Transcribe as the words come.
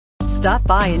Stop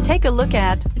by and take a look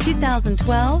at the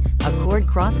 2012 Accord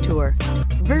Crosstour.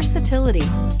 Versatility.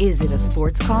 Is it a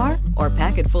sports car or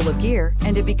pack it full of gear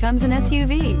and it becomes an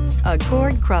SUV?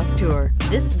 Accord Crosstour.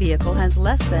 This vehicle has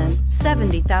less than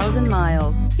 70,000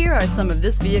 miles. Here are some of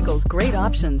this vehicle's great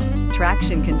options: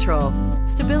 traction control,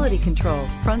 stability control,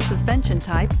 front suspension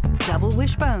type, double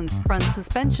wishbones, front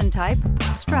suspension type,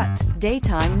 strut,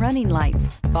 daytime running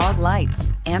lights, fog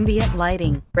lights, ambient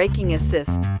lighting, braking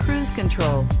assist, cruise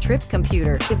control, trip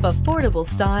computer. If affordable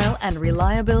style and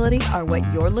reliability are what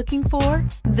you're looking for,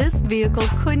 this vehicle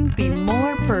couldn't be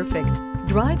more perfect.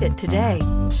 Drive it today.